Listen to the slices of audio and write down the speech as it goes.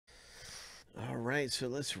right, so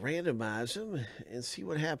let's randomize them and see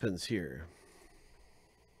what happens here.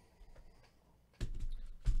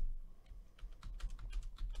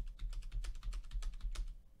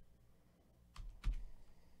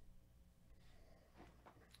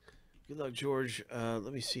 Good luck, George.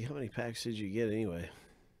 Let me see, how many packs did you get anyway?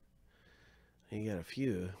 You got a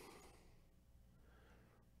few.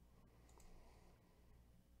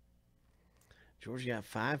 George got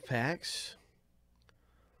 5 packs.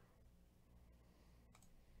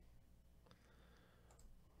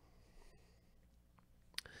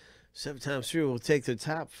 Seven times through, we'll take the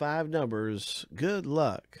top 5 numbers. Good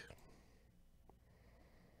luck.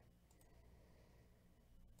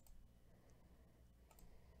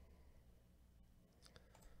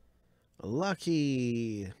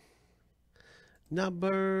 Lucky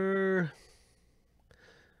number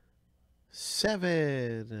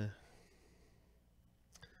 7.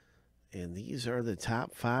 And these are the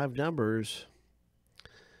top 5 numbers.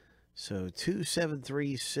 So 2, 7,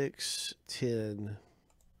 3, 6, 10.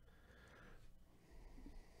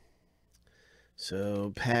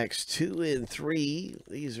 So packs 2 and 3.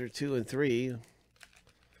 These are 2 and 3.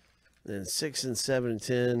 Then 6 and 7 and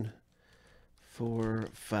 10. 4,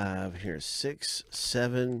 5. Here's 6,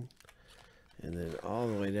 7. And then all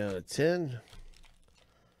the way down to 10.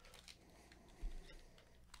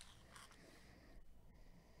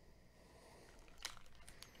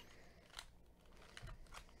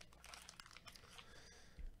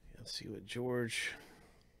 Let's see what George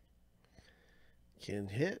can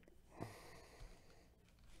hit.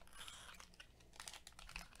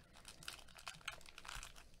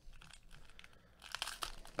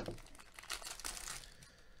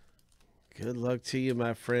 Good luck to you,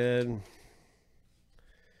 my friend.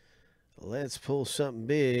 Let's pull something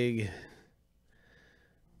big.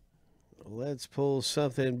 Let's pull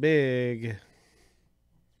something big.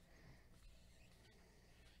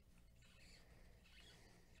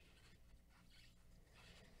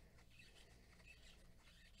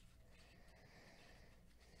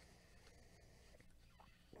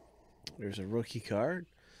 There's a rookie card.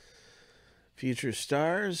 Future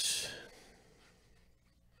Stars.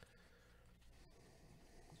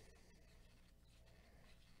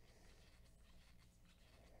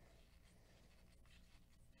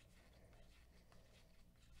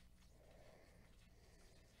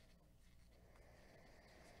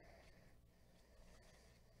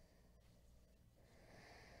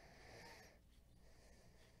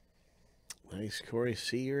 Nice Corey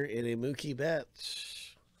Seager and a Mookie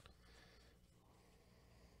Betts.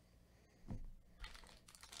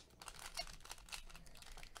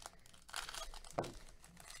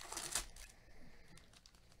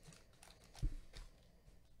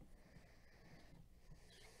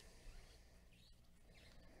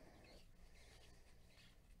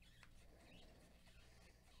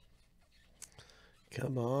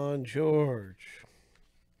 Come on, George.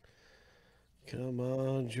 Come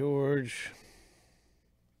on, George.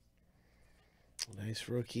 Nice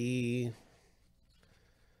rookie.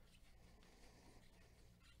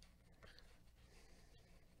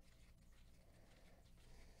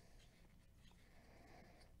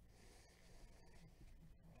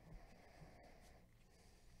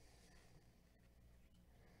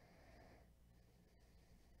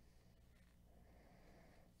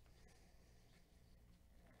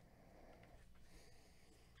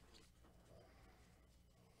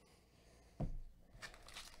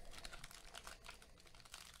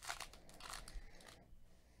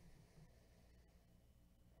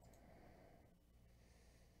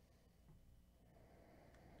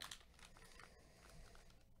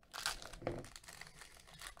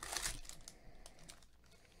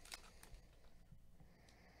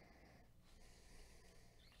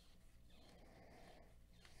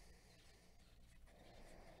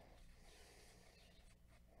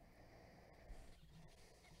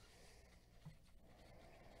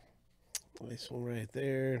 Nice one right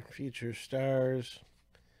there. Future Stars.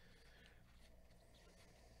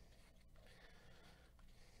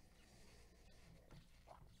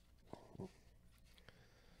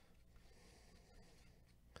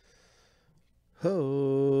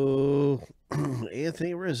 Ho!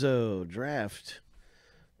 Anthony Rizzo, draft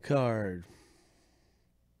card.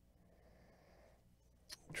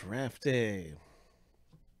 Draft day.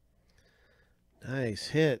 Nice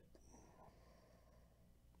hit.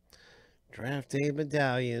 Draft day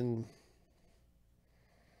medallion.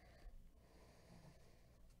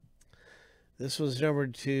 This was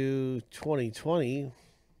numbered to 2020.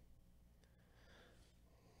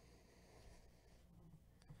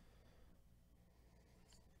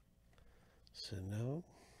 So no.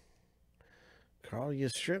 Carl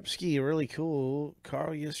Yastrzemski, really cool. Carl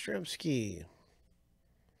Yastrzemski.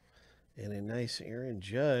 And a nice Aaron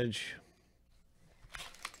Judge.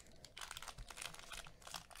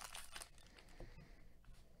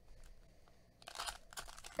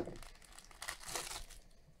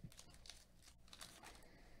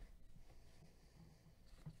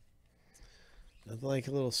 Nothing like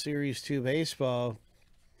a little Series 2 baseball.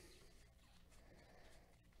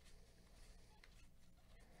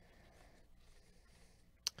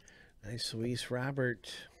 Nice Luis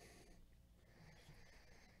Robert.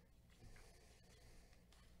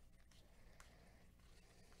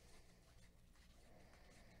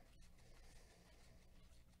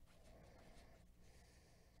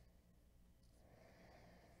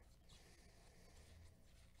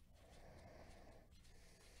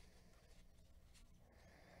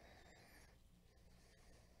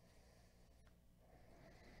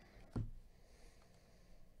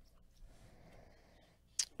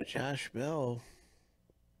 Josh Bell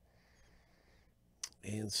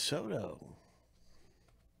and Soto.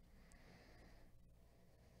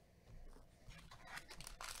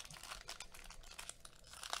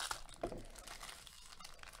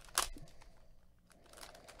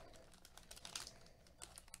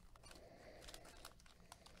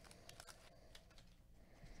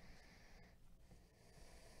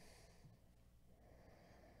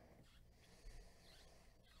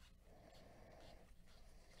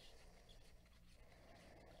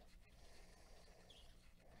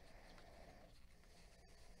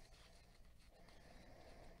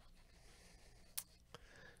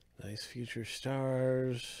 Nice Future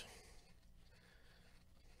Stars.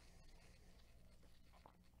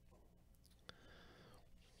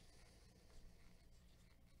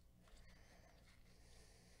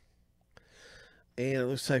 And it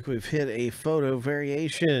looks like we've hit a photo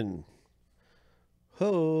variation.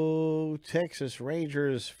 Ho, Texas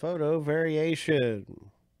Rangers photo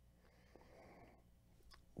variation.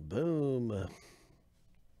 Boom.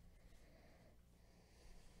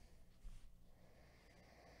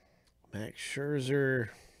 Max Scherzer.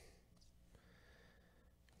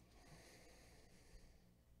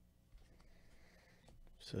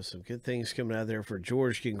 So some good things coming out there for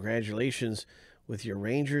George. Congratulations with your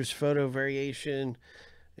Rangers photo variation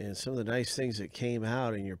and some of the nice things that came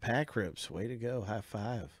out in your pack rips. Way to go. High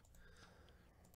five.